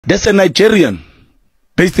There's a Nigerian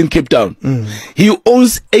based in Cape Town. He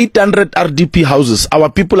owns 800 RDP houses. Our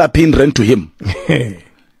people are paying rent to him.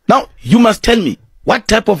 Now, you must tell me, what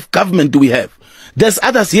type of government do we have? There's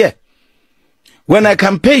others here. When I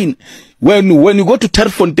campaign, when you go to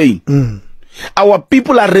Terfontein, our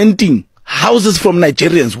people are renting houses from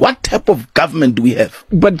Nigerians. What type of government do we have?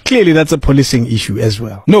 But clearly that's a policing issue as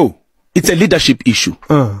well. No, it's a leadership issue.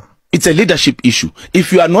 It's a leadership issue.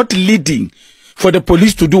 If you are not leading for the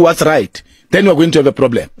police to do what's right, then you're going to have a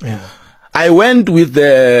problem. I went with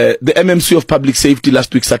the MMC of Public Safety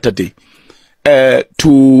last week, Saturday, to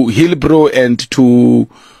Hillbrow and to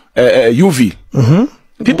UV.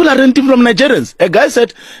 People are renting from Nigerians. A guy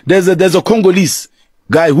said there's a Congolese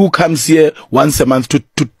guy who comes here once a month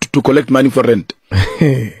to collect money for rent.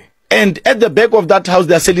 And at the back of that house,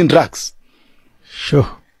 they're selling drugs. Sure.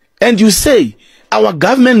 And you say, our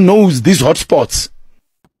government knows these hotspots.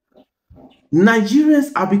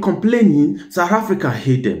 Nigerians have been complaining South Africa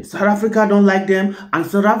hate them. South Africa don't like them. And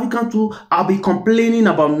South Africa too have been complaining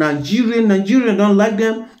about Nigerian. Nigerian don't like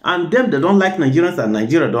them. And them, they don't like Nigerians and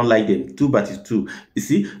Nigeria don't like them. Two but it's two. You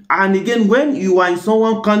see? And again, when you are in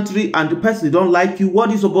someone's country and the person don't like you, what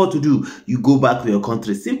are you supposed to do? You go back to your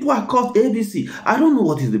country. Simple across ABC. I don't know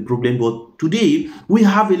what is the problem, but today we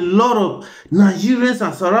have a lot of Nigerians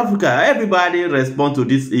and South Africa. Everybody respond to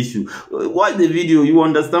this issue. Watch the video. You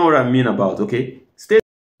understand what I mean about, okay? Stay.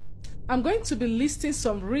 I'm going to be listing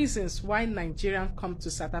some reasons why Nigerians come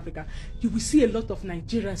to South Africa. You will see a lot of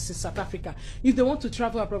Nigerians in South Africa. If they want to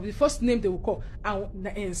travel abroad, the first name they will call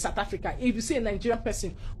in South Africa. If you see a Nigerian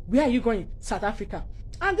person, where are you going? South Africa.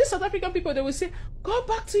 And these South African people, they will say, go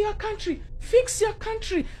back to your country. Fix your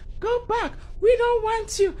country. Go back. We don't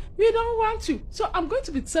want you. We don't want you. So I'm going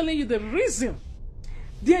to be telling you the reason.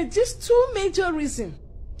 There are just two major reasons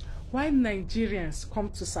why Nigerians come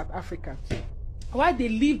to South Africa. Why they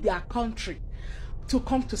leave their country to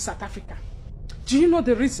come to South Africa. Do you know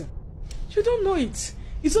the reason? You don't know it.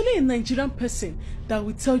 It's only a Nigerian person that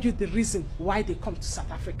will tell you the reason why they come to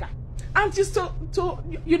South Africa. And just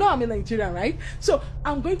you know I'm a Nigerian, right? So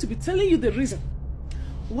I'm going to be telling you the reason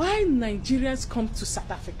why Nigerians come to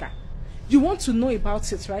South Africa. You want to know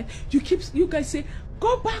about it, right? You guys say,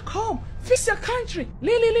 go back home, fix your country.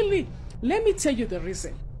 Let me tell you the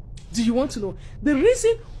reason. Do you want to know? The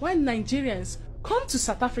reason why Nigerians come to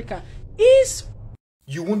South Africa is...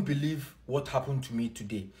 You won't believe what happened to me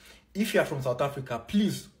today. If you are from South Africa,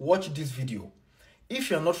 please watch this video. If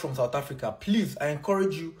you are not from South Africa, please, I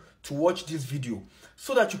encourage you to watch this video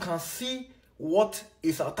so that you can see what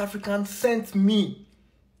a South African sent me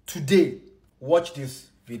today. Watch this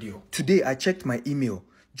video. Today, I checked my email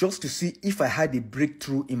just to see if I had a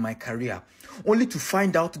breakthrough in my career, only to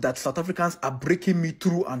find out that South Africans are breaking me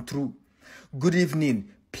through and through. Good evening.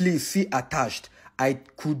 Please see attached. I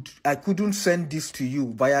couldn't send this to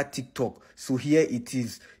you via TikTok, so here it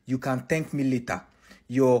is. You can thank me later.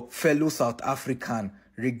 Your fellow South African.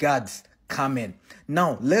 Regards, Carmen.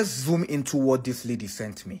 Now, let's zoom into what this lady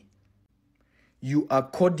sent me. You are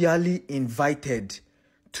cordially invited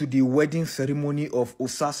to the wedding ceremony of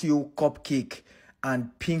Osasio Cupcake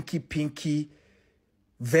and Pinky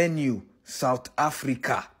venue, South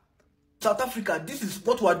Africa. South Africa, this is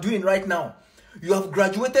what we are doing right now. You have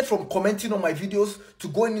graduated from commenting on my videos to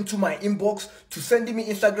going into my inbox to sending me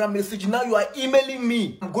Instagram message. Now you are emailing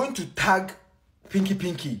me. I'm going to tag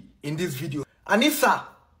Pinky in this video. Anissa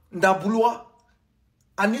Ndabulwa,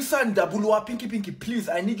 Pinky, please,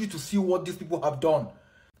 I need you to see what these people have done.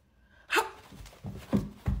 How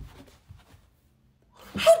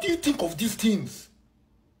do you think of these things?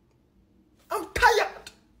 I'm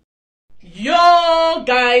tired. Yo,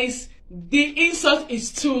 guys, the insult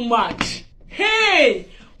is too much. Hey,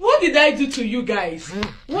 what did I do to you guys?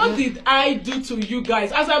 What did I do to you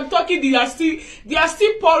guys? As I'm talking, they are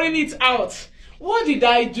still pouring it out. What did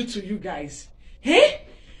I do to you guys? Hey?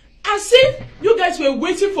 As if you guys were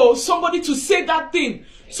waiting for somebody to say that thing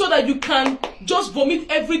so that you can just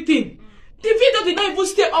vomit everything. The video did not even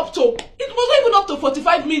stay up to, it wasn't even up to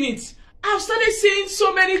 45 minutes. I've started seeing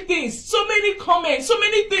so many things, so many comments, so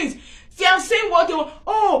many things. They are saying what they want.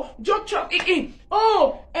 Oh, drug trafficking.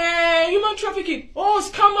 Oh, human trafficking. Oh,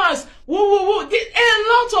 scammers. Woo. A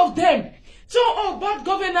lot of them. So, oh, bad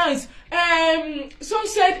governance. Some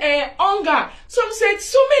said hunger. Some said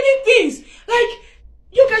so many things. Like,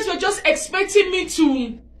 you guys were just expecting me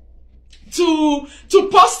to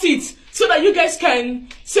post it so that you guys can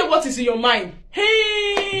say what is in your mind.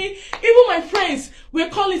 Hey, even my friends were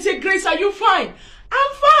calling, say, Grace, are you fine?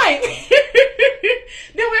 I'm fine.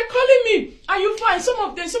 They were calling me, are you fine? Some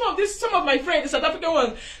of my friends, the South African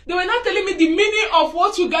ones, they were not telling me the meaning of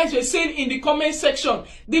what you guys were saying in the comment section.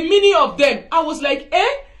 The meaning of them. I was like,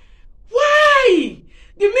 why?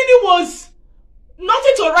 The meaning was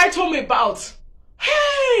nothing to write home about.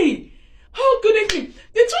 Hey! Oh, good evening.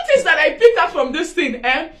 The two things that I picked up from this thing,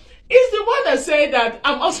 is the one that said that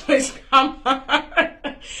I'm also a scammer.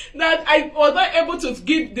 That I was not able to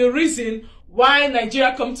give the reason why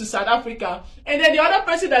Nigeria come to South Africa. And then the other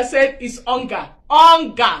person that said is hunger.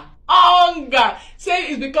 Hunger. Hunger. Say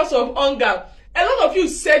it's because of hunger. A lot of you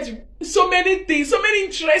said so many things, so many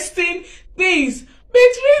interesting things. But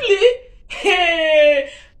really,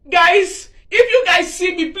 hey, guys, if you guys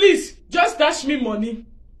see me, please just dash me money.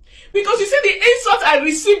 Because you see the insult I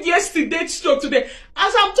received yesterday stroke today.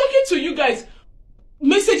 As I'm talking to you guys,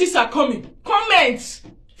 messages are coming. Comments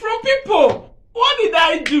from people. What did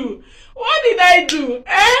I do? What did I do?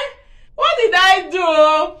 What did I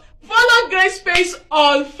do? Follow Grace Space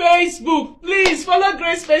on Facebook. Please follow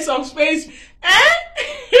Grace Space on Facebook.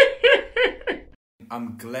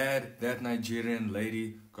 I'm glad that Nigerian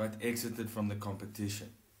lady got exited from the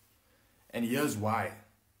competition. And here's why.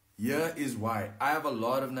 Here is why. I have a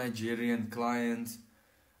lot of Nigerian clients.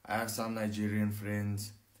 I have some Nigerian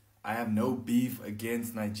friends. I have no beef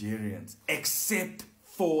against Nigerians, except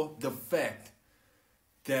for the fact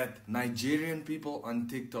that Nigerian people on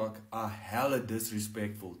TikTok are hella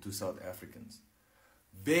disrespectful to South Africans.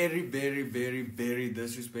 Very, very, very, very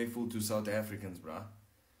disrespectful to South Africans, bruh.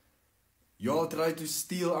 Y'all try to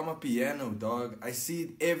steal Amapiano, dog. I see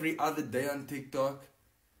it every other day on TikTok.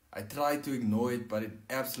 I try to ignore it, but it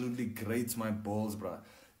absolutely grates my balls, bruh.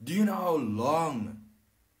 Do you know how long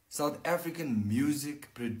South African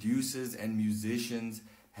music producers and musicians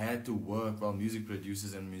had to work? Well, music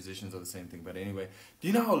producers and musicians are the same thing, but anyway. Do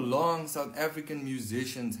you know how long South African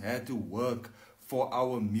musicians had to work for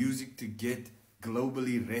our music to get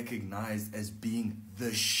globally recognized as being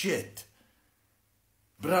the shit?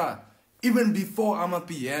 Bruh, even before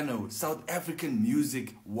Amapiano, South African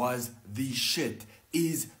music was the shit.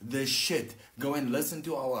 Is the shit. Go and listen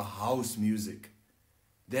to our house music.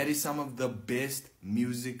 That is some of the best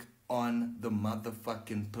music on the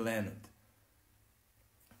motherfucking planet.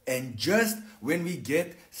 And just when we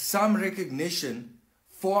get some recognition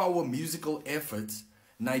for our musical efforts,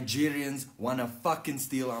 Nigerians wanna fucking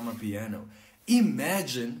steal Amapiano.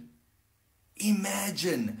 Imagine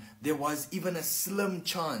there was even a slim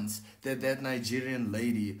chance that that Nigerian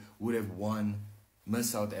lady would have won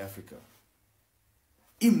Miss South Africa.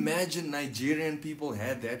 Imagine Nigerian people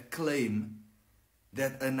had that claim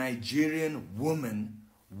that a Nigerian woman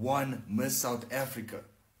won Miss South Africa.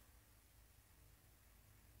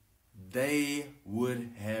 They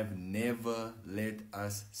would have never let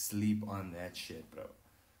us sleep on that shit, bro.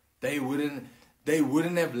 They wouldn't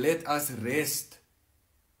have let us rest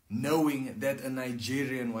knowing that a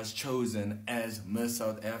Nigerian was chosen as Miss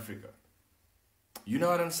South Africa. You know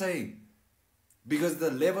what I'm saying? Because the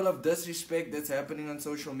level of disrespect that's happening on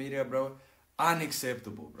social media, bro,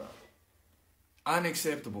 unacceptable, bro.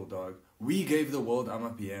 Unacceptable, dog. We gave the world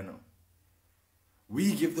Amapiano.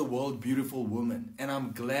 We give the world beautiful women. And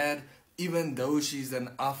I'm glad, even though she's an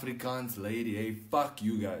Afrikaans lady, hey, fuck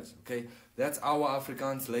you guys, okay? That's our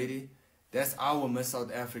Afrikaans lady. That's our Miss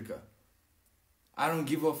South Africa. I don't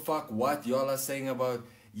give a fuck what y'all are saying about,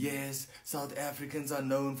 yes, South Africans are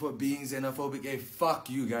known for being xenophobic. Hey, fuck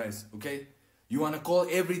you guys, okay? You want to call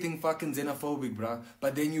everything fucking xenophobic, bruh.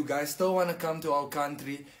 But then you guys still want to come to our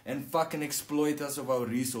country and fucking exploit us of our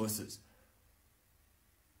resources.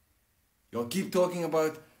 Y'all keep talking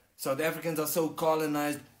about South Africans are so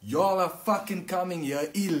colonized. Y'all are fucking coming here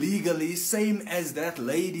illegally. Same as that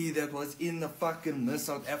lady that was in the fucking Miss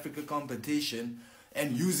South Africa competition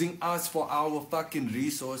and using us for our fucking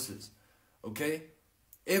resources. Okay?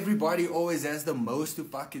 Everybody always has the most to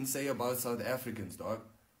fucking say about South Africans, dog.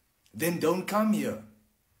 Then don't come here.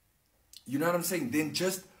 You know what I'm saying? Then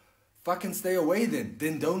just fucking stay away then.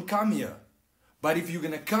 Then don't come here. But if you're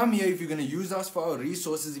going to come here, if you're going to use us for our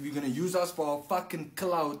resources, if you're going to use us for our fucking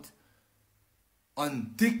clout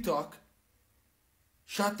on TikTok,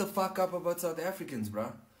 shut the fuck up about South Africans,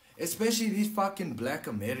 bro. Especially these fucking black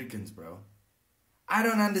Americans, bro. I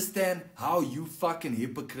don't understand how you fucking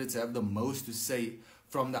hypocrites have the most to say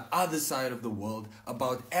from the other side of the world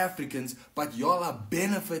about Africans, but y'all are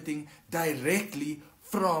benefiting directly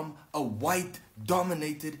from a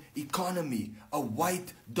white-dominated economy, a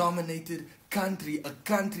white-dominated country, a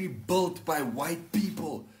country built by white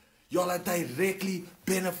people. Y'all are directly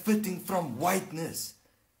benefiting from whiteness.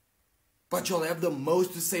 But you'll have the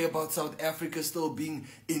most to say about South Africa still being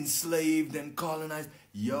enslaved and colonized.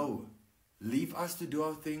 Yo, leave us to do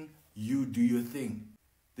our thing. You do your thing.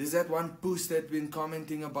 There's that one post that's been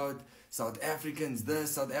commenting about South Africans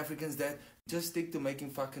this, South Africans that. Just stick to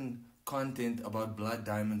making fucking content about blood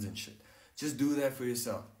diamonds and shit. Just do that for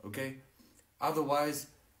yourself, okay? Otherwise,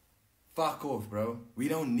 fuck off, bro. We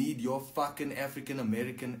don't need your fucking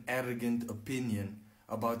African-American arrogant opinion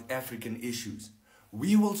about African issues.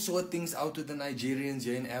 We will sort things out with the Nigerians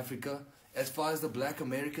here in Africa. As far as the black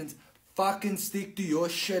Americans, fucking stick to your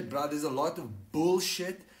shit, bro. There's a lot of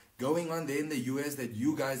bullshit going on there in the US that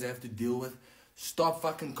you guys have to deal with. Stop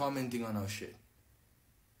fucking commenting on our shit.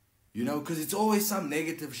 You know, because it's always some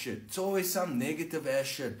negative shit. It's always some negative ass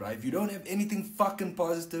shit, right? If you don't have anything fucking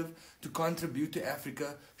positive to contribute to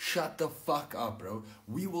Africa, shut the fuck up, bro.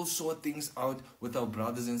 We will sort things out with our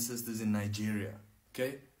brothers and sisters in Nigeria.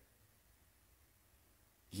 Okay?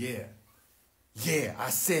 Yeah. Yeah, I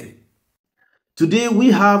said it. Today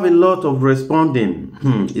we have a lot of responding.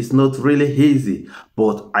 It's not really easy,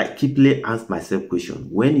 but I keeply ask myself question.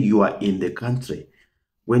 When you are in the country,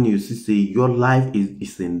 when you see your life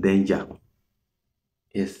is in danger,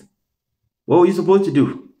 yes, what are you supposed to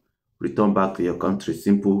do? Return back to your country.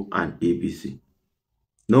 Simple and ABC.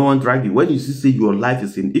 No one drag you. When you see your life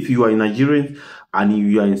is in, if you are in Nigerian and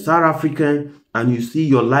you are in South African and you see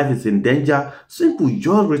your life is in danger, simple,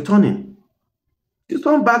 just returning. Just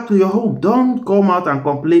come back to your home. Don't come out and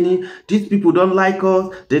complaining. These people don't like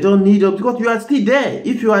us. They don't need us, because you are still there.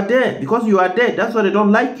 If you are there, because you are there, that's why they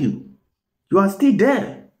don't like you. You are still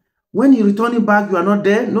there. When you're returning back, you are not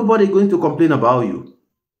there. Nobody going to complain about you.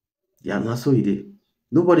 Yeah, that's so it is.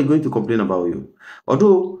 Nobody going to complain about you.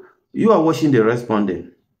 Although you are watching the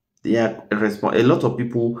responding, a lot of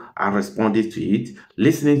people are responding to it,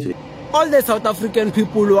 listening to it. All the South African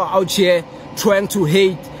people who are out here trying to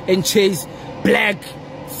hate and chase black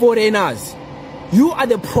foreigners, you are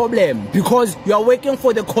the problem, because you are working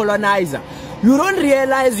for the colonizer. You don't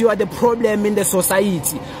realize you are the problem in the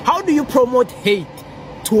society. How do you promote hate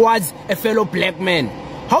towards a fellow black man?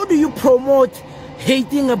 How do you promote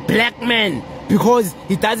hating a black man because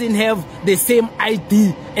he doesn't have the same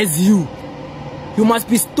ID as you? You must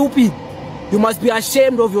be stupid. You must be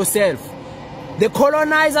ashamed of yourself. The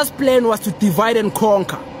colonizer's plan was to divide and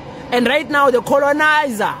conquer. And right now the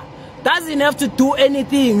colonizer doesn't have to do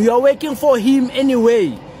anything. You are working for him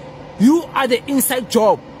anyway. You are the inside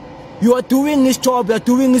job. You are doing his job. You are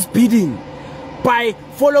doing his bidding by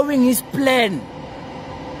following his plan.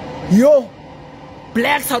 Yo,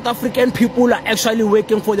 black South African people are actually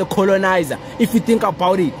working for the colonizer, if you think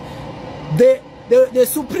about it. The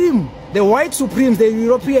Supreme, the white Supremes, the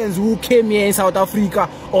Europeans who came here in South Africa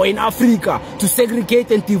or in Africa to segregate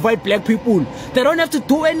and divide black people, they don't have to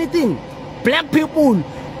do anything. Black people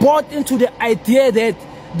bought into the idea that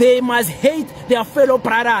they must hate their fellow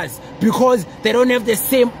brothers because they don't have the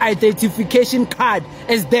same identification card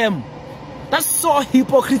as them. That's so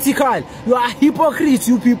hypocritical. You are hypocrites,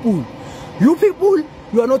 you people. You people,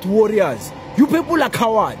 you are not warriors. You people are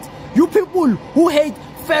cowards. You people who hate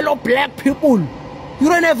fellow black people. You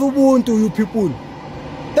don't have Ubuntu, you people.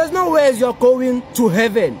 There's no way you are going to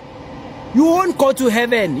heaven. You won't go to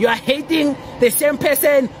heaven. You are hating the same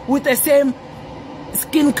person with the same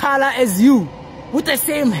skin color as you, with the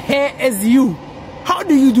same hair as you. How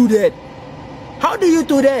do you do that? How do you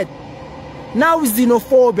do that? Now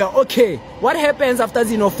xenophobia. Okay, what happens after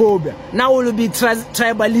xenophobia? Now it will be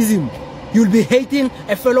tribalism. You'll be hating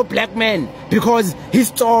a fellow black man because he's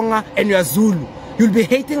Tonga and you are Zulu. You'll be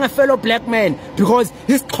hating a fellow black man because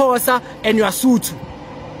he's Xhosa and you are Sotho.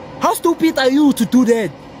 How stupid are you to do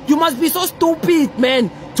that? You must be so stupid,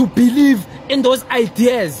 man, to believe in those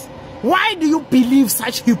ideas. Why do you believe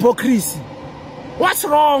such hypocrisy? What's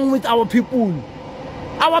wrong with our people?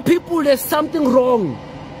 Our people, there's something wrong.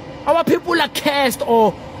 Our people are cursed,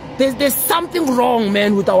 or there's something wrong,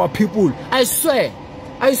 man, with our people. I swear,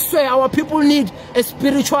 our people need a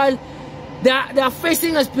spiritual, they are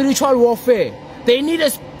facing a spiritual warfare. They need a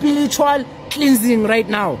spiritual cleansing right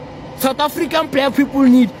now. South African black people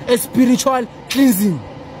need a spiritual cleansing.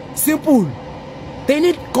 Simple. They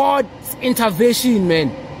need God's intervention,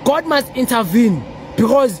 man. God must intervene,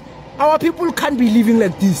 because our people can't be living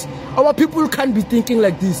like this. Our people can't be thinking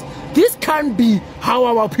like this. This can't be how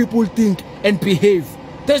our people think and behave.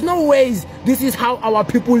 There's no ways this is how our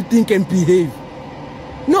people think and behave.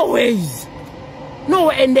 No ways. No,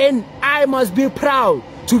 and then I must be proud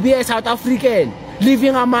to be a South African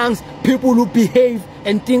living amongst people who behave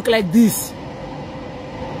and think like this.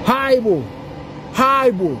 Haibo.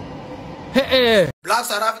 Haibo. Black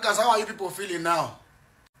South Africans, how are you people feeling now?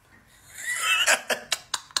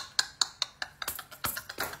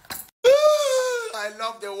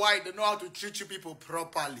 love the white. They know how to treat you people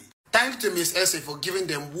properly. Thanks to Miss Essay for giving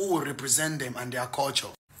them who will represent them and their culture.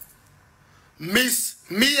 Miss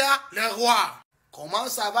Mia Leroy. Comment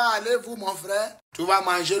ça va aller, vous, mon frère? Tu vas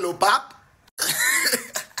manger le pape?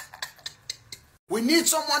 We need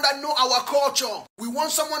someone that know our culture. We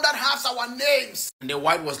want someone that has our names. And the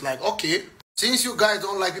white was like, okay, since you guys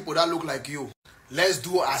don't like people that look like you, let's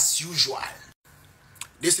do as usual.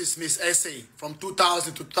 This is Miss Essay from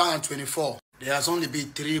 2000 to 2024. There has only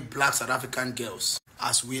been 3 black South African girls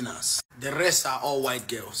as winners. The rest are all white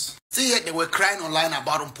girls. See, they were crying online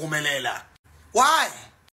about Mpumelela. Why?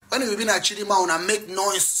 When we been at Chidima and make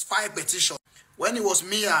noise, 5 petitions. When it was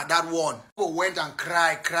Mia that won, people went and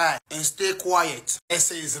cried, and stay quiet.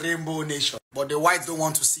 Essay is Rainbow Nation. But the whites don't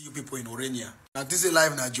want to see you people in Orania. Now this is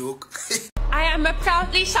live, not joke. I am a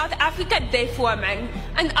proudly South African deaf woman,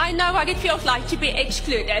 and I know what it feels like to be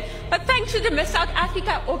excluded. But thanks to the Miss South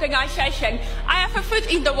Africa organization, I have a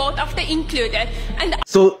foot in the world of the included. And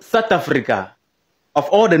so South Africa, of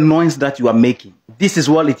all the noise that you are making, this is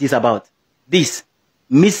what it is about. This,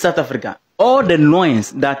 Miss South Africa, all the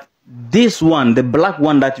noise that this one, the black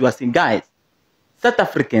one that you are seeing, guys, South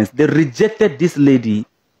Africans, they rejected this lady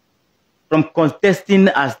from contesting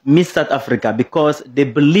as Miss South Africa because they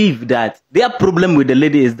believe that their problem with the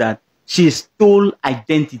lady is that she stole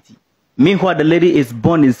identity. Meanwhile, the lady is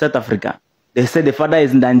born in South Africa. They say the father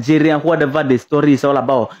is Nigerian, whatever the story is all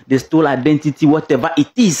about. They stole identity, whatever it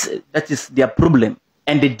is, that is their problem.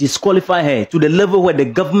 And they disqualify her to the level where the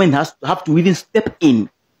government has to have to even step in.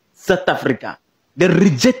 South Africa, they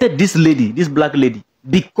rejected this lady, this black lady,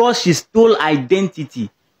 because she stole identity.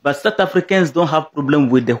 But South Africans don't have problem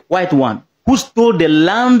with the white one who stole the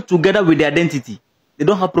land together with the identity. They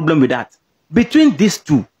don't have problem with that. Between these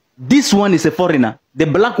two, this one is a foreigner, the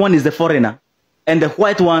black one is a foreigner, and the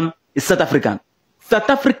white one is South African. South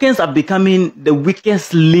Africans are becoming the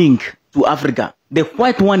weakest link to Africa. The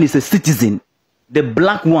white one is a citizen. The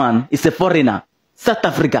black one is a foreigner, South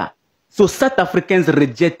Africa. So South Africans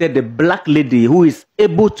rejected the black lady who is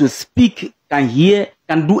able to speak, can hear,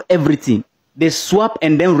 can do everything. They swapped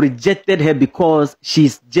and then rejected her because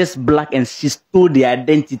she's just black and she stole their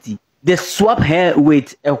identity. They swapped her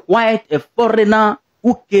with a white, a foreigner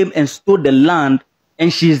who came and stole the land,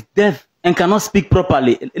 and she's deaf and cannot speak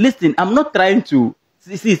properly. Listen, I'm not trying to,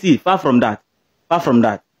 see, far from that. Far from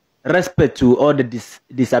that. Respect to all the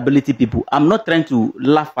disability people. I'm not trying to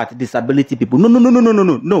laugh at disability people.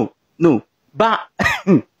 No. But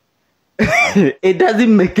it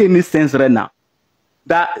doesn't make any sense right now.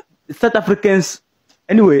 That South Africans,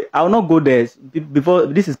 anyway, I will not go there before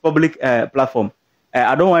this is public platform.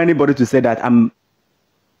 I don't want anybody to say that I'm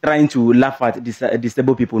trying to laugh at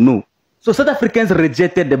disabled people. No. So South Africans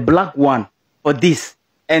rejected the black one for this.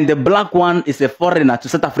 And the black one is a foreigner to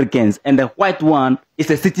South Africans, and the white one is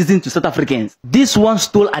a citizen to South Africans. This one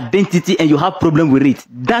stole identity and you have problem with it.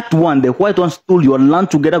 That one, the white one, stole your land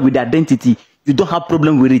together with the identity. You don't have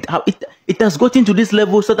problem with it. How it has gotten to this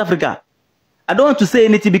level, South Africa. I don't want to say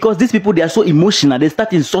anything because these people, they are so emotional. They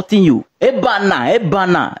start insulting you.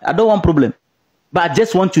 Ebana. I don't want problem. But I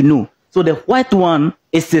just want to know. So the white one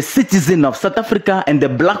is a citizen of South Africa and the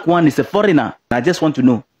black one is a foreigner. I just want to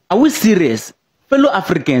know. Are we serious? Fellow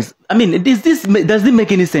Africans, I mean, does it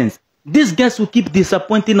make any sense? These guys who keep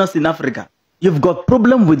disappointing us in Africa. You've got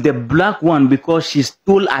problem with the black one because she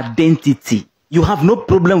stole identity. You have no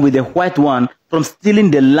problem with the white one from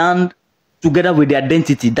stealing the land together with the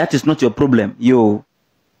identity. That is not your problem. Yo,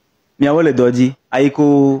 Miawele Doji,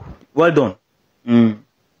 Aiko, well done.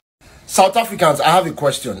 South Africans, I have a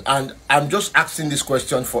question, and I'm just asking this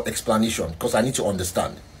question for explanation because I need to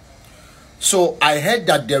understand. So I heard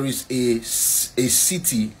that there is a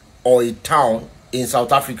city or a town in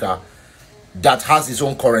South Africa that has its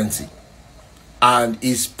own currency and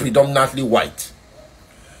is predominantly white,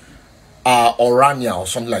 Orania or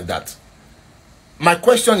something like that. My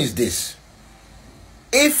question is this: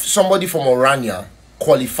 if somebody from Orania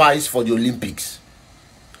qualifies for the Olympics,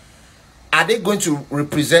 are they going to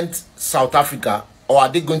represent South Africa or are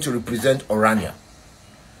they going to represent Orania?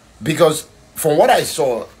 Because from what I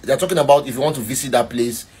saw, they're talking about if you want to visit that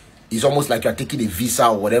place, it's almost like you're taking a visa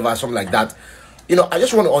or whatever, something like that. You know, I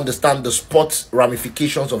just want to understand the sports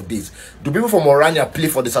ramifications of this. Do people from Orania play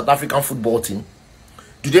for the South African football team?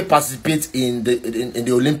 Do they participate in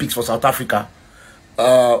the Olympics for South Africa?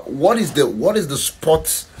 What is the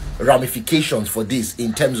sports ramifications for this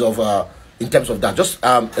in terms of that? Just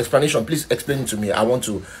explanation, please explain it to me. I want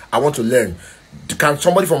to learn. Can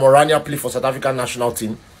somebody from Orania play for South African national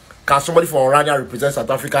team? Can somebody from Orania represent South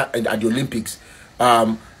Africa at the Olympics?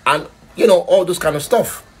 And, you know, all those kind of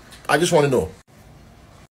stuff. I just want to know.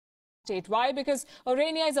 state. Why? Because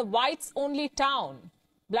Orania is a whites-only town.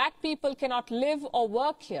 Black people cannot live or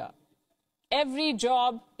work here. Every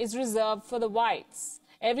job is reserved for the whites.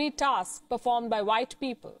 Every task performed by white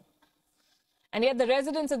people. And yet the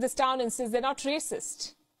residents of this town insist they're not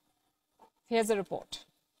racist. Here's a report.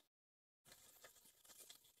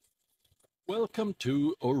 Welcome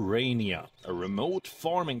to Orania, a remote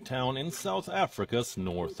farming town in South Africa's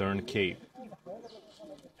Northern Cape.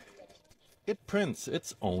 It prints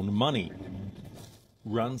its own money,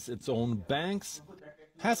 runs its own banks,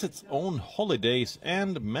 has its own holidays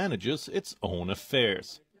and manages its own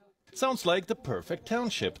affairs. Sounds like the perfect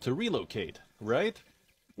township to relocate, right?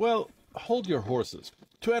 Well, hold your horses.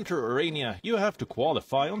 To enter Orania, you have to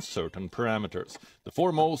qualify on certain parameters. The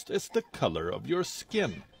foremost is the color of your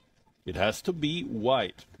skin. It has to be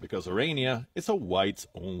white, because Orania is a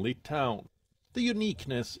whites-only town. The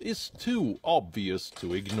uniqueness is too obvious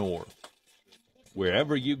to ignore.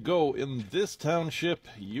 Wherever you go in this township,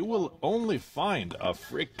 you will only find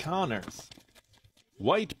Afrikaners.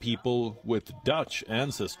 White people with Dutch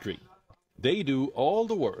ancestry. They do all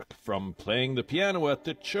the work, from playing the piano at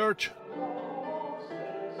the church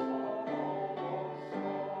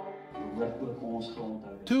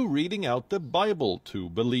to reading out the Bible to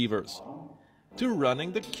believers, to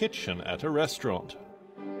running the kitchen at a restaurant,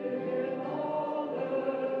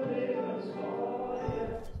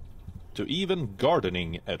 to even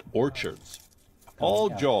gardening at orchards. All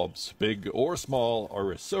jobs, big or small, are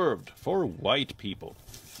reserved for white people.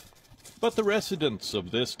 But the residents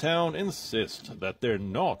of this town insist that they're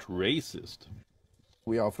not racist.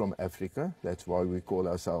 We are from Africa, that's why we call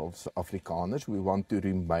ourselves Afrikaners. We want to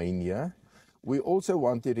remain here. We also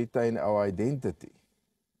want to retain our identity.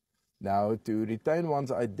 Now, to retain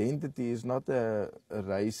one's identity is not a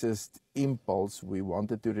racist impulse. We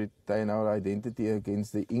wanted to retain our identity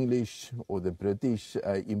against the English or the British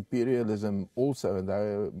imperialism also, and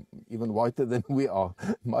they're even whiter than we are,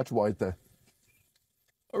 much whiter.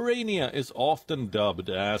 Orania is often dubbed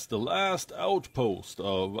as the last outpost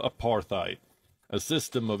of apartheid, a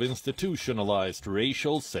system of institutionalized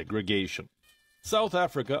racial segregation. South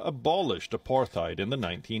Africa abolished apartheid in the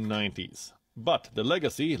 1990s, but the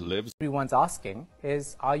legacy lives. Everyone's asking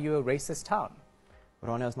is, are you a racist town?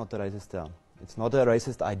 Orania is not a racist town. It's not a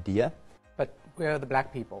racist idea. But where are the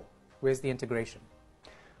black people? Where's the integration?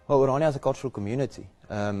 Well, Orania is a cultural community.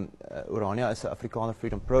 Orania is an Afrikaner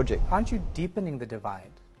freedom project. Aren't you deepening the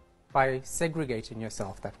divide by segregating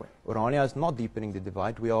yourself that way? Orania is not deepening the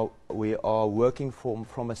divide. We are working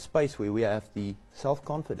from a space where we have the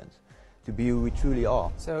self-confidence to be who we truly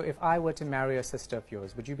are. So if I were to marry a sister of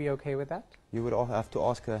yours, would you be okay with that? You would have to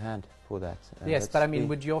ask her hand for that. Yes, but I mean,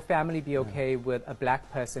 would your family be okay with a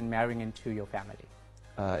black person marrying into your family?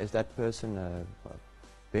 Is that person a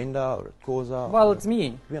Benda or a Khoza? Well, it's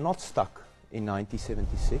me. We are not stuck in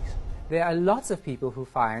 1976. There are lots of people who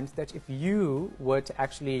find that if you were to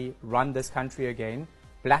actually run this country again,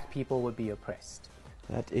 black people would be oppressed.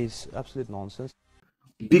 That is absolute nonsense.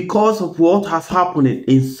 Because of what has happened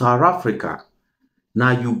in South Africa,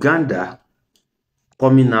 now Uganda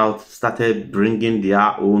coming out started bringing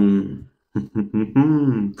their own.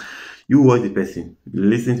 You watch the person,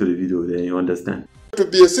 listen to the video, then you understand. To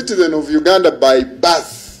be a citizen of Uganda by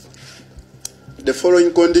birth, the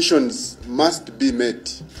following conditions must be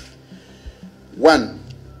met. 1.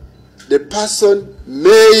 The person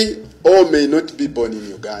may or may not be born in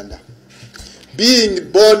Uganda.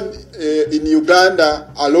 Being born in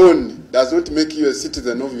Uganda alone does not make you a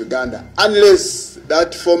citizen of Uganda unless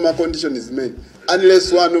that former condition is met,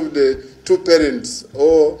 unless one of the two parents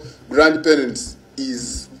or grandparents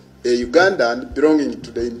is a Ugandan belonging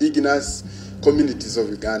to the indigenous communities of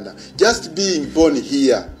Uganda. Just being born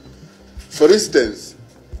here, for instance,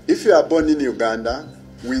 if you are born in Uganda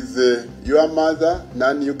with your mother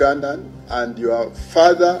non-Ugandan and your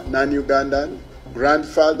father non-Ugandan,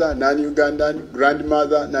 grandfather non-Ugandan,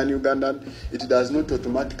 grandmother non-Ugandan, it does not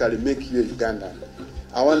automatically make you a Ugandan.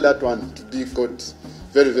 I want that one to be got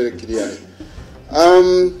very, very clearly.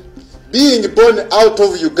 Being born out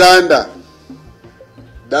of Uganda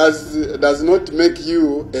does not make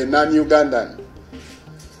you a non-Ugandan.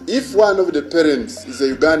 If one of the parents is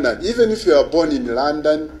a Ugandan, even if you are born in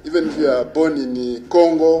London, even if you are born in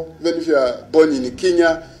Congo, even if you are born in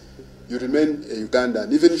Kenya, you remain a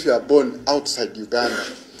Ugandan. Even if you are born outside Uganda,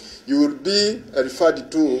 you will be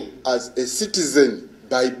referred to as a citizen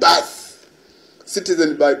by birth.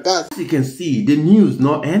 Citizen by birth. As you can see, the news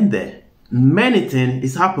not end there. Many things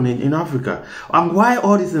is happening in Africa. And why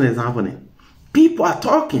all this thing is happening? People are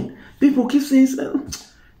talking. People keep saying,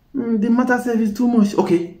 the matter is too much.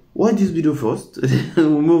 Okay, watch this video first.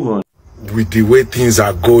 We'll move on. with the way things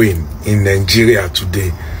are going in Nigeria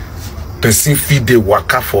today, person feed the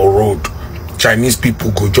waka for road, Chinese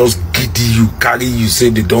people go just giddy you, carry you, say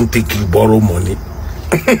they don't take you borrow money.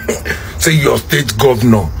 Say your state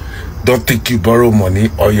governor don't take you borrow money,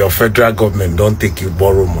 or your federal government don't take you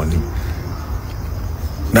borrow money.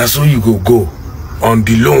 That's how you go on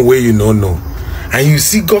the loan where you don't know. And you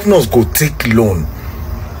see governors go take loan.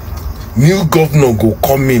 New governor go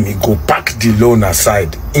come in, he go pack the loan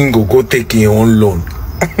aside, he go take his own loan.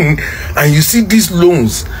 And you see these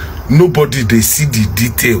loans, nobody they see the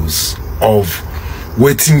details of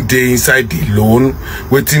waiting there inside the loan,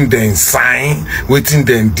 waiting then sign, waiting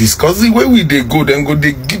then discuss. The way we they go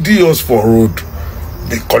they giddy us for road,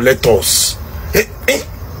 they collect us.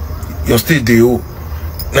 You stay they owe.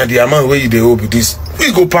 Now the amount where you they owe be this.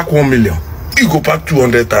 We go pack 1 million, you go pack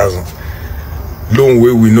 200,000. Loan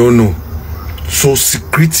where we no know. So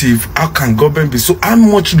secretive. How can government be so? How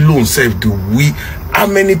much loan save do we? How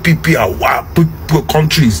many people are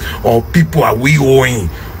countries or people are we owing?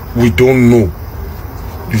 We don't know.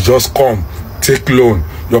 You just come, take loan.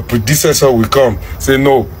 Your predecessor will come, say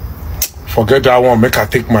no, forget that one, make I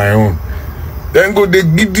take my own. Then go they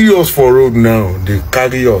giddy us for road now. They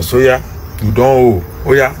carry us. Oh yeah, you don't owe.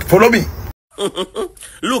 Oh yeah, follow me.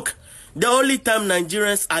 Look, the only time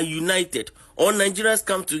Nigerians are united or Nigerians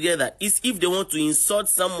come together is if they want to insult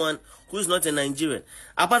someone who is not a Nigerian.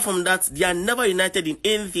 Apart from that, they are never united in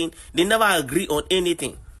anything. They never agree on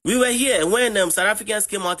anything. We were here when South Africans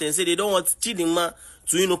came out and said they don't want Chidinma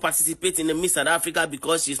to, participate in the Miss South Africa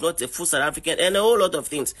because she's not a full South African, and a whole lot of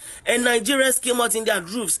things. And Nigerians came out in their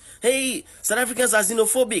groups. Hey, South Africans are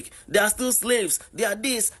xenophobic. They are still slaves. They are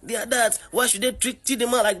this. They are that. Why should they treat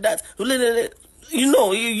Chidinma like that? You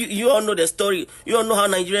know, you all know the story. You all know how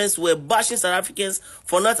Nigerians were bashing South Africans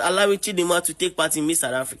for not allowing Chidinma to take part in Miss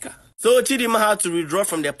South Africa. So Chidinma had to withdraw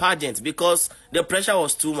from the pageant because the pressure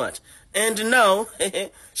was too much. And now,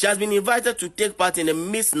 she has been invited to take part in the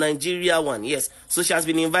Miss Nigeria one. Yes, so she has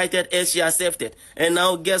been invited and she accepted. And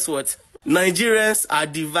now, guess what? Nigerians are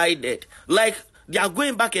divided. Like, they are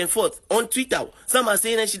going back and forth on Twitter. Some are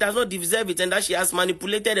saying that she does not deserve it and that she has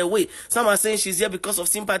manipulated away. Some are saying she's here because of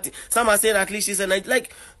sympathy. Some are saying at least she's a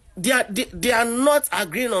like. They are not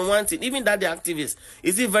agreeing on one thing. Even that the activist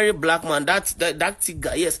is a very black man. That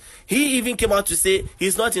guy, yes, he even came out to say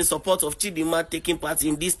he's not in support of Chidinma taking part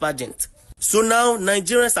in this pageant. So now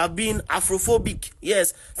Nigerians are being Afrophobic.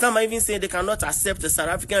 Yes, some are even saying they cannot accept the South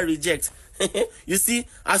African reject. You see,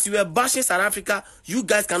 as you were bashing South Africa, you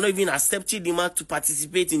guys cannot even accept Chidinma to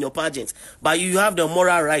participate in your pageant, but you have the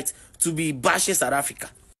moral right to be bashing South Africa.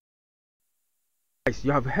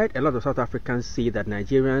 You have heard a lot of South Africans say that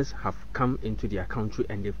Nigerians have come into their country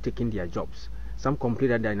and they've taken their jobs. Some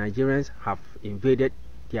complain that the Nigerians have invaded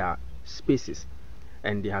their spaces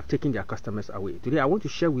and they have taken their customers away. Today I want to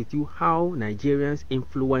share with you how Nigerians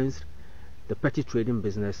influenced the petty trading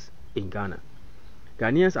business in Ghana.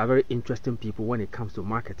 Ghanaians are very interesting people when it comes to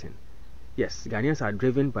marketing. Yes, Ghanaians are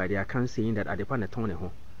driven by their account saying that adepa ne tone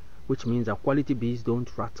ho, which means that quality bees don't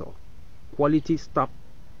rattle. Quality stop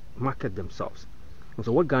market themselves. And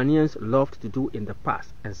so what Ghanaians loved to do in the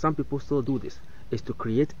past, and some people still do this, is to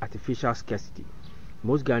create artificial scarcity.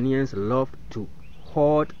 Most Ghanaians love to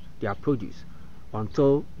hoard their produce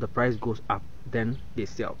until the price goes up, then they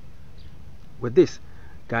sell. With this,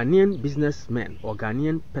 Ghanaian businessmen or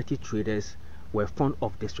Ghanaian petty traders were fond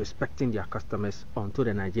of disrespecting their customers until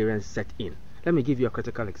the Nigerians set in. Let me give you a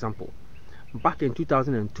critical example. Back in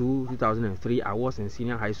 2002, 2003, I was in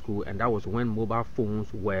senior high school, and that was when mobile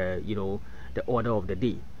phones were, the order of the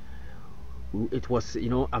day. It was,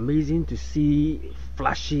 amazing to see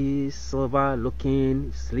flashy,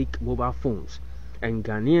 silver-looking, sleek mobile phones. And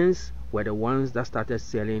Ghanaians were the ones that started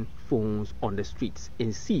selling phones on the streets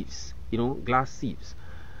in sieves, glass sieves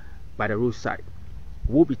by the roadside.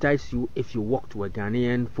 Woe betides you if you walk to a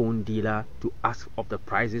Ghanaian phone dealer to ask of the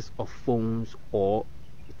prices of phones or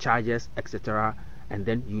chargers, etc., and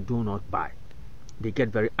then you do not buy. They get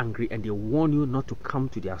very angry and they warn you not to come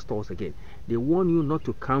to their stores again. They warn you not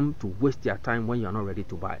to come to waste their time when you are not ready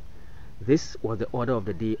to buy. This was the order of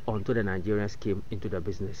the day until the Nigerians came into the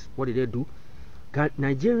business. What did they do?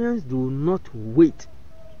 Nigerians do not wait.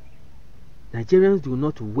 Nigerians do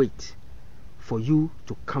not wait for you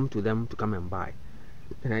to come to them to come and buy.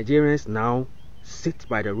 The Nigerians now sit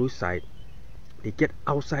by the roadside. They get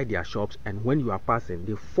outside their shops, and when you are passing,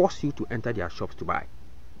 they force you to enter their shops to buy.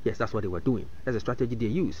 Yes, that's what they were doing. That's a strategy they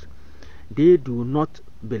used. They do not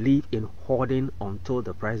believe in hoarding until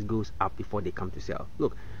the price goes up before they come to sell.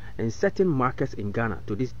 Look, in certain markets in Ghana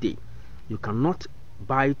to this day, you cannot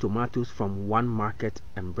buy tomatoes from one market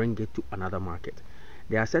and bring it to another market.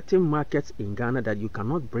 There are certain markets in Ghana that you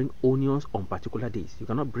cannot bring onions on particular days. You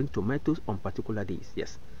cannot bring tomatoes on particular days.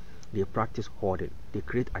 Yes, they practice hoarding. They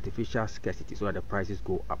create artificial scarcity so that the prices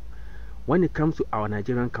go up. When it comes to our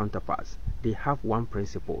Nigerian counterparts, they have one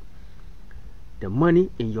principle. The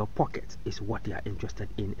money in your pocket is what they are interested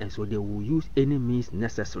in, and so they will use any means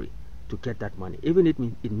necessary to get that money. Even if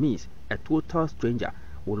it means a total stranger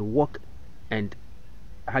will walk and,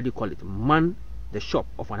 man the shop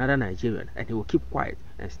of another Nigerian, and he will keep quiet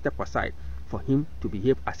and step aside for him to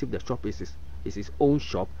behave as if the shop is his own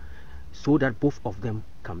shop, so that both of them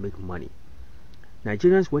can make money.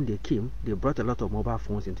 Nigerians, when they came, they brought a lot of mobile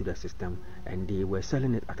phones into the system, and they were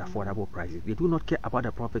selling it at affordable prices. They do not care about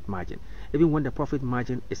the profit margin. Even when the profit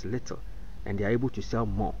margin is little and they are able to sell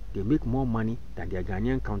more, they make more money than their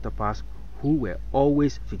Ghanaian counterparts, who were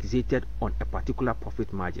always fixated on a particular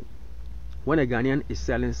profit margin. When a Ghanaian is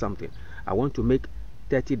selling something, I want to make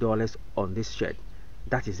 $30 on this shirt.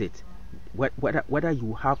 That is it. Whether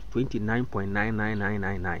you have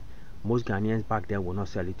 29.99999, most Ghanaians back then will not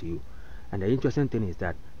sell it to you. And the interesting thing is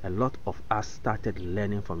that a lot of us started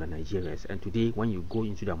learning from the Nigerians, and today when you go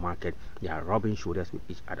into the market, they are rubbing shoulders with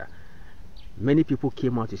each other. Many people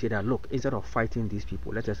came out to say that, look, instead of fighting these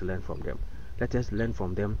people, let us learn from them. Let us learn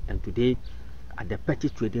from them. And today, at the petty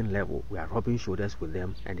trading level, we are rubbing shoulders with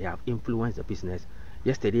them, and they have influenced the business.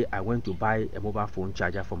 Yesterday, I went to buy a mobile phone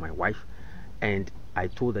charger for my wife, and I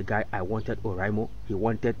told the guy I wanted Oraimo. He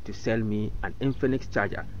wanted to sell me an Infinix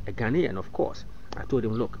charger, a Ghanaian, of course. I told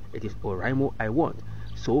him, look, it is Oraimo I want.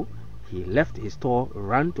 So he left his store,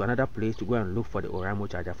 ran to another place to go and look for the Oraimo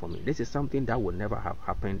charger for me. This is something that would never have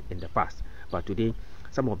happened in the past. But today,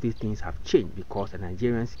 some of these things have changed because the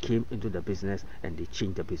Nigerians came into the business and they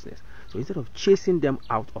changed the business. So instead of chasing them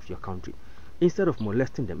out of your country, instead of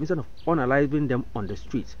molesting them, instead of unaliving them on the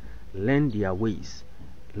streets, learn their ways,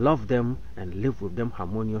 love them and live with them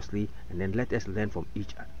harmoniously, and then let us learn from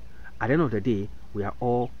each other. At the end of the day, we are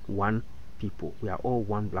all one people. We are all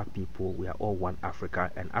one black people. We are all one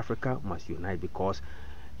Africa, and Africa must unite, because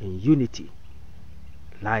in unity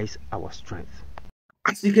lies our strength.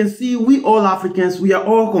 As you can see, we all Africans, we are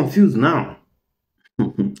all confused now.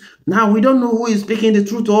 Now we don't know who is speaking the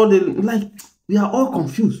truth, or we are all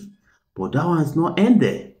confused. But that one's not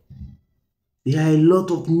ended. There are a lot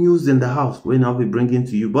of news in the house when I'll be bringing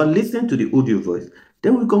to you. But listen to the audio voice.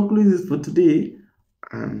 Then we conclude this for today.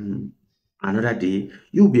 Another day,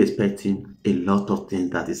 you'll be expecting a lot of things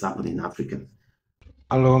that is happening in Africa.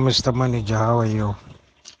 Hello, Mr. Manager. How are you?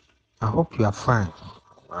 I hope you are fine.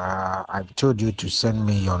 I've told you to send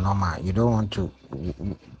me your number. You don't want to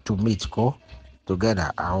meet, go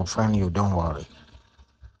together. I'll find you. Don't worry.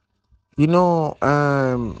 You know,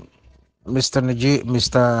 Mr.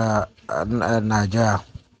 Naja,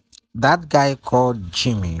 that guy called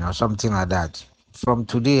Jimmy or something like that. From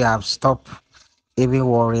today, I've stopped even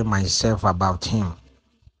worrying myself about him.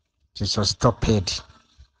 Just a stupid.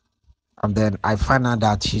 And then I find out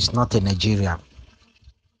that he's not a Nigerian.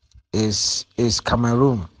 Is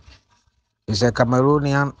Cameroon. He's a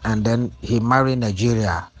Cameroonian, and then he married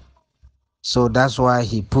Nigeria. So that's why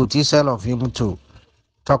he put, instead of him to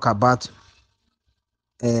talk about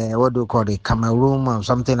what do you call it, Cameroon or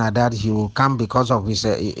something like that, he will come because of his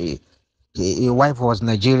wife was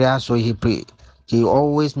Nigeria, so he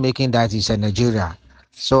always making that he's a Nigeria.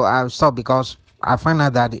 So I stopped because I find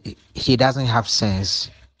out that he doesn't have sense.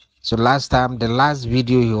 So the last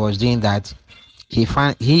video he was doing that, he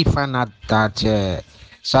found out that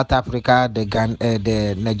South Africa, the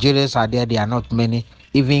Nigerians are there, they are not many.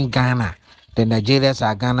 Even Ghana, the Nigerians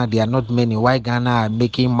are Ghana, they are not many. Why Ghana are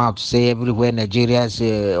making mouth say everywhere Nigeria is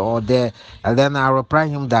or there? And then I reply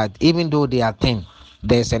him that even though they are 10,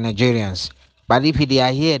 there's a Nigerians. But if they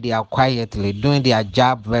are here, they are quietly doing their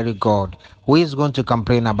job very good. Who is going to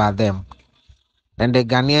complain about them? And the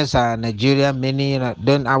Ghanaians are Nigerian, many.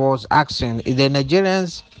 Then I was asking, the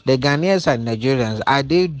Nigerians, the Ghanaians are Nigerians. I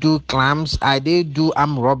did do clams, I did do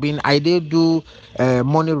arm robbing, I did do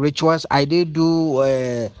money rituals, I did do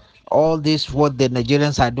all this what the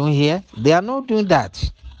Nigerians are doing here. They are not doing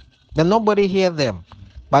that. Then nobody hear them.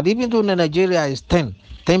 But even though Nigeria is 10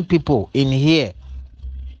 people in here,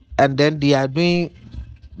 and then they are doing,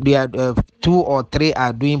 2 or 3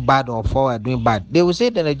 are doing bad or 4 are doing bad, they will say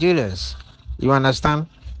the Nigerians. You understand?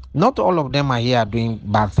 Not all of them are here doing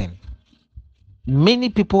bad thing. Many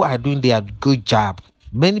people are doing their good job.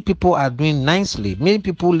 Many people are doing nicely. Many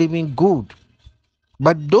people living good.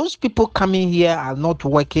 But those people coming here are not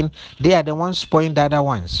working. They are the ones spoiling the other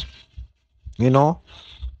ones. You know?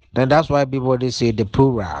 Then that's why people, they say the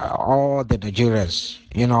poor, all the Nigerians,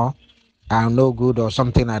 you know, are no good or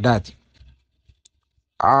something like that.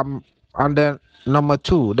 And then Number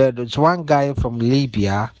two, there's one guy from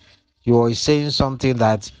Libya. He was saying something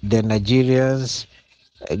that the Nigerians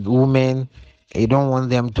women, you don't want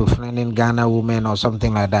them to friend in Ghana women or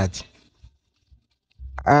something like that.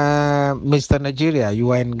 Mr. Nigeria,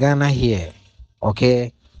 you are in Ghana here,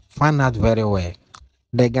 okay? Find out very well.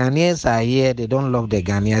 The Ghanaians are here, they don't love the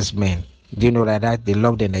Ghanaians men. Do you know that? They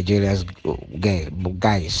love the Nigerians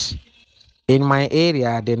guys. In my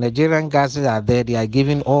area, the Nigerian guys are there, they are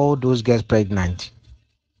giving all those girls pregnant.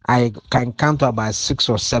 I can count about 6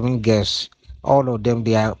 or 7 girls. All of them,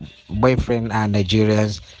 their boyfriend are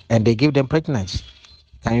Nigerians, and they give them pregnant.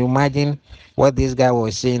 Can you imagine what this guy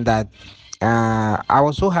was saying? That I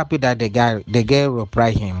was so happy that the girl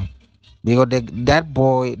replied him, because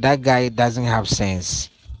that guy doesn't have sense.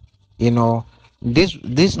 You know,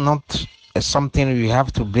 this not something you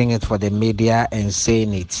have to bring it for the media and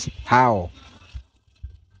saying it. How?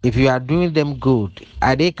 If you are doing them good,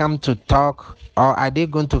 are they come to talk, or are they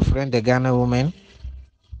going to friend the Ghana women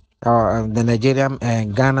or the Nigerian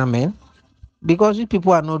Ghana men? Because these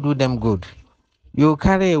people are not doing them good. You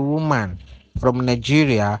carry a woman from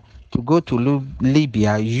Nigeria to go to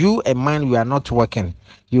Libya. You, a man, you are not working.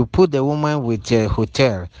 You put the woman with a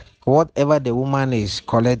hotel. Whatever the woman is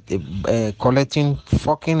collecting,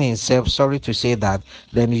 fucking himself, sorry to say that,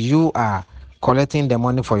 then you are collecting the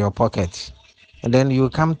money for your pocket. And then you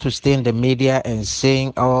come to stay in the media and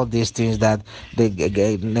saying all these things that the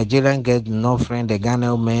Nigerian get no friend, the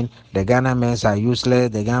Ghana men, the Ghana men are useless,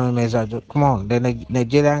 the Ghana men are... Come on, the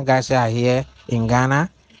Nigerian guys are here in Ghana.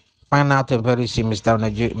 Find out very soon, Mr.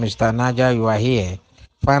 Naja, you are here.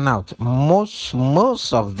 Find out. Most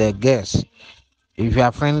of the girls, if you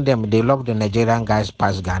are friending them, they love the Nigerian guys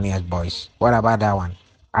past Ghanaian boys. What about that one?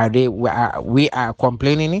 Are they? We are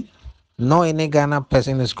complaining? No, any Ghana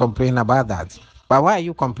person is complaining about that. But why are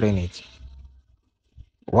you complaining?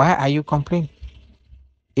 Why are you complaining?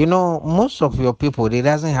 You know, most of your people, they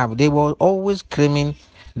were always claiming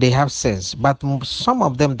they have sense, but some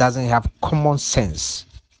of them doesn't have common sense.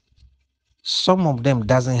 Some of them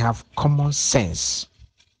doesn't have common sense.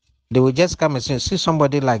 They will just come and see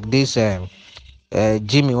somebody like this,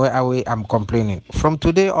 Jimmy, where I'm complaining. From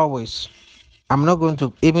today always, I'm not going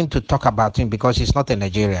to even to talk about him because he's not a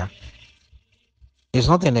Nigerian. He's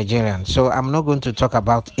not a Nigerian, so I'm not going to talk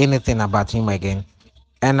about anything about him again.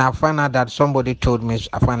 And I find out that somebody told me,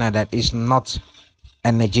 I find out that he's not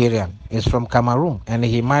a Nigerian. He's from Cameroon, and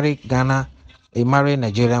he married Ghana. He married a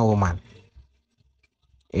Nigerian woman.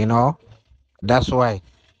 You know, that's why.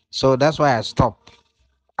 So that's why I stopped.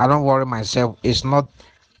 I don't worry myself. It's not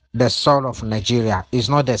the son of Nigeria. It's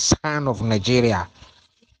not the son of Nigeria.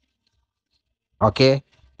 Okay?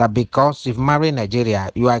 That because if you marry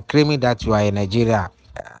Nigeria, you are claiming that you are a Nigeria.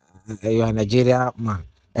 You are a Nigeria man.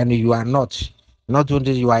 And you are not. Not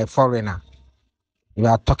only you are a foreigner. You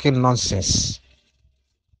are talking nonsense.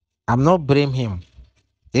 I'm not blaming him.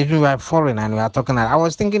 If you are a foreigner and we are talking, I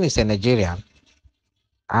was thinking he's a Nigerian.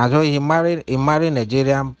 And so he married a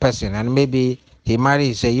Nigerian person, and maybe he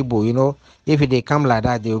married a Igbo. You know, if they come like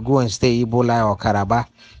that, they will go and stay Igbo like or Karaba,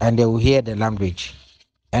 and they will hear the language,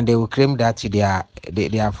 and they will claim that they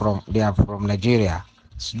are from Nigeria.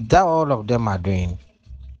 So that all of them are doing.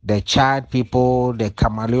 The Chad people, the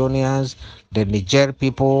Cameroonians, the Niger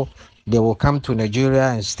people, they will come to Nigeria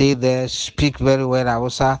and stay there, speak very well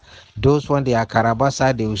Hausa. Those when they are Karaba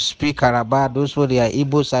side, they will speak Karaba. Those when they are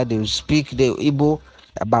Igbo side, they will speak the Igbo.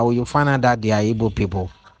 But you find out that they are Igbo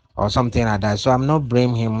people or something like that. So I'm not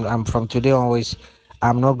blaming him. I'm from today always.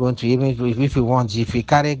 I'm not going to, even if he wants, if he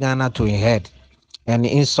carry Ghana to his head and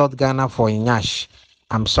insult Ghana for Inyash,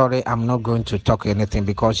 I'm sorry, I'm not going to talk anything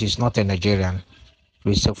because he's not a Nigerian.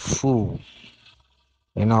 He's a fool.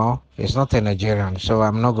 You know, he's not a Nigerian, so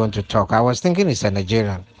I'm not going to talk. I was thinking he's a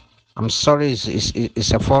Nigerian. I'm sorry,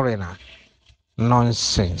 he's a foreigner.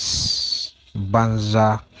 Nonsense.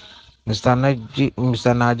 Banza. Mr.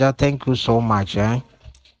 Naja, thank you so much.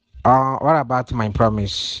 What about my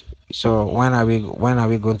promise? So when are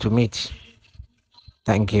we going to meet?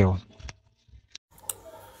 Thank you.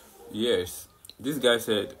 Yes, this guy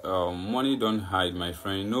said, money don't hide, my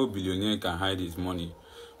friend. No billionaire can hide his money.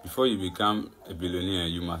 Before you become a billionaire,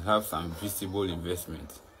 you must have some visible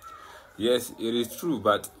investment. Yes, it is true,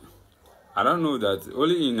 but I don't know that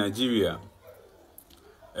only in Nigeria,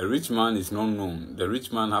 a rich man is not known. The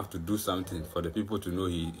rich man have to do something for the people to know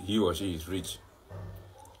he or she is rich.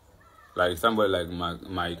 Like somebody like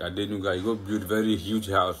Mike Adenuga, he go build very huge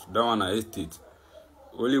house. That one an estate.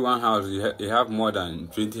 Only one house, you have more than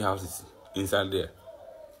 20 houses inside there.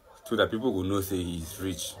 So that people will know say he is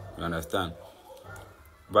rich. You understand?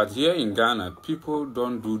 But here in Ghana, people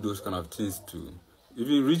don't do those kind of things to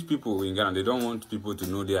Even rich people in Ghana, they don't want people to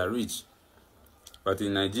know they are rich. But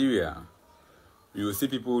in Nigeria, you will see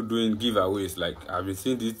people doing giveaways. Like, I've been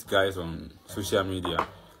seeing these guys on social media.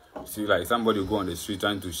 See, like, somebody will go on the street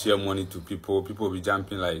trying to share money to people. People will be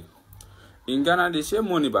jumping. Like, in Ghana, they share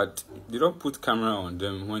money, but they don't put camera on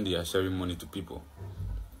them when they are sharing money to people.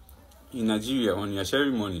 In Nigeria, when you are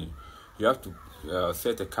sharing money, you have to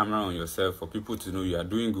set a camera on yourself for people to know you are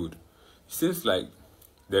doing good. It seems like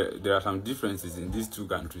there are some differences in these two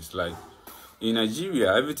countries. Like, in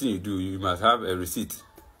Nigeria, everything you do, you must have a receipt.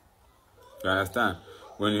 You understand?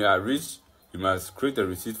 When you are rich, you must create a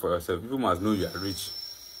receipt for yourself. People must know you are rich.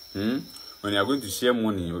 When you are going to share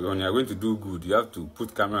money, when you are going to do good, you have to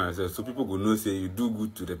put camera on yourself so people will know, say you do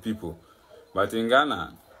good to the people. But in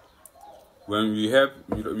Ghana, when we help,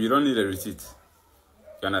 we don't need a receipt.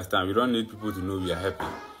 You understand? We don't need people to know we are happy.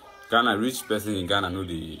 Ghana, rich person in Ghana know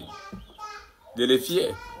they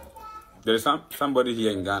fear. There is somebody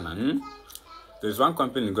here in Ghana. There's one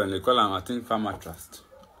company in Ghana, they call them, I think, Farmer Trust.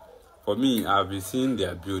 For me, I've been seeing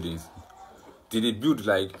their buildings. Did they build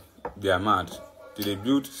like they are mad? Did they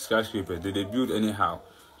build skyscrapers? Did they build anyhow?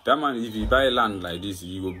 That man, if you buy land like this,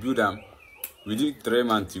 you will build them. Within 3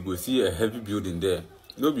 months, you go see a heavy building there.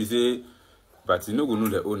 Nobody say, but you know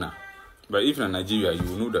the owner. But if you're in Nigeria, you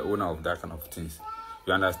will know the owner of that kind of things.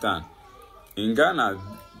 You understand? In Ghana,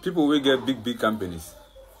 people will get big companies.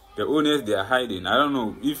 The owners, they are hiding. I don't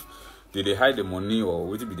know if they hide the money or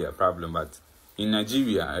what will be their problem, but in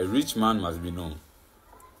Nigeria, a rich man must be known.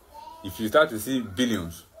 If you start to see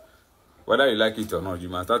billions, whether you like it or not, you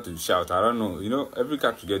must start to shout. I don't know. You know, every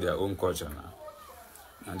country get their own culture now.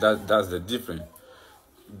 And that's the difference.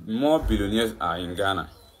 More billionaires are in Ghana,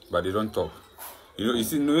 but they don't talk. You know, you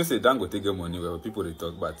see, no one say Dangote get money where people they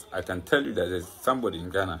talk, but I can tell you that there's somebody in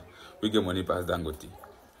Ghana we get money past Dangote.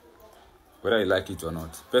 Whether you like it or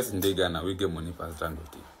not, person in Ghana we get money past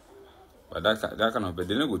Dangote. But that kind of, but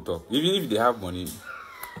they don't go talk. Even if they have money,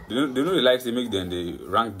 they know they like to make them, they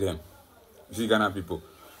rank them. You see Ghana people,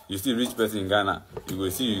 you see rich person in Ghana, you go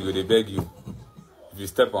see you go they beg you. If you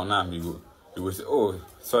step on them, you go say, oh,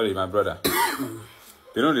 sorry, my brother.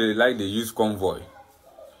 They know they like they use convoy.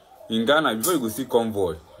 In Ghana, before you go see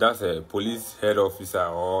convoy, that's a police head officer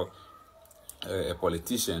or a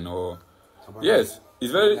politician or yes,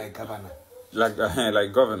 it's very like governor.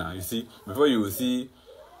 Like governor. You see, before you will see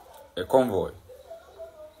a convoy,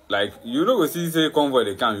 like you don't go see say convoy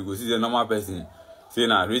they come, you go see the normal person, say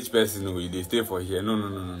na rich person no, they stay for here.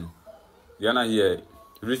 No. Ghana here,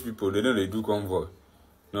 rich people they know they do convoy.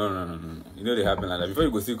 No. You know they happen like that. Before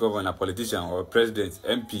you go see convoy, a politician or president,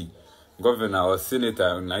 MP, governor or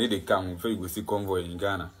senator, now they come before you go see convoy in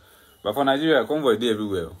Ghana. But for Nigeria, convoy they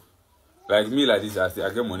everywhere. Like me like this, I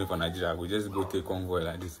get money for Nigeria. I go just go take convoy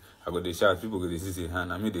like this. I go they shout, people go they see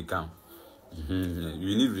hand, I mean they come.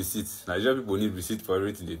 You need receipts. Nigerian people need receipts for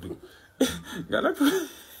everything they do. Ghana people.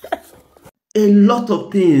 A lot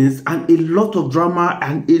of things and a lot of drama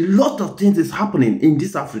and a lot of things is happening in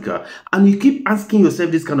this Africa. And you keep asking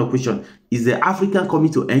yourself this kind of question. Is the African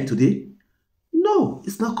coming to end today? No,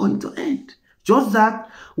 it's not going to end. Just that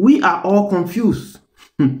we are all confused.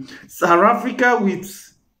 South Africa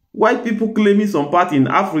with white people claiming some part in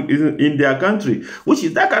Africa, in their country, which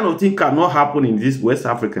is that kind of thing cannot happen in this West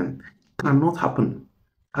African. Cannot happen.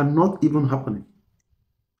 Cannot even happen.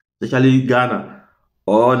 Especially Ghana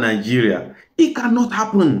or Nigeria. It cannot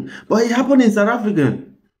happen. But it happened in South Africa.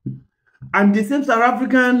 And the same South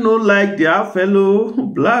African know like their fellow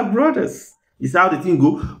black brothers. It's how the thing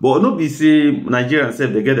go. But not be say Nigerians say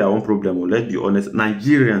they get their own problem. Let's be honest.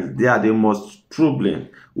 Nigerians, they are the most problem.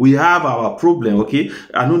 We have our problem, okay?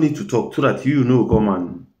 I don't need to talk so that you know, come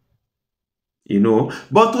on. You know.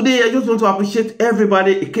 But today, I just want to appreciate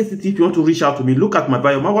everybody. In case if you want to reach out to me, look at my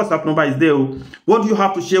bio. My WhatsApp number is there. What do you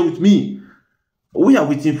have to share with me? We are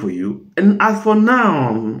waiting for you. And as for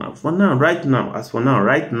now, right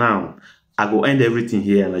now, I go end everything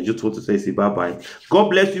here, and I just want to say bye-bye. God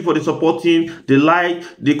bless you for the supporting, the like,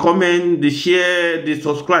 the comment, the share, the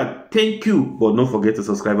subscribe. Thank you. But don't forget to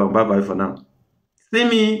subscribe, and bye-bye for now. See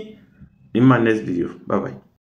me in my next video. Bye-bye.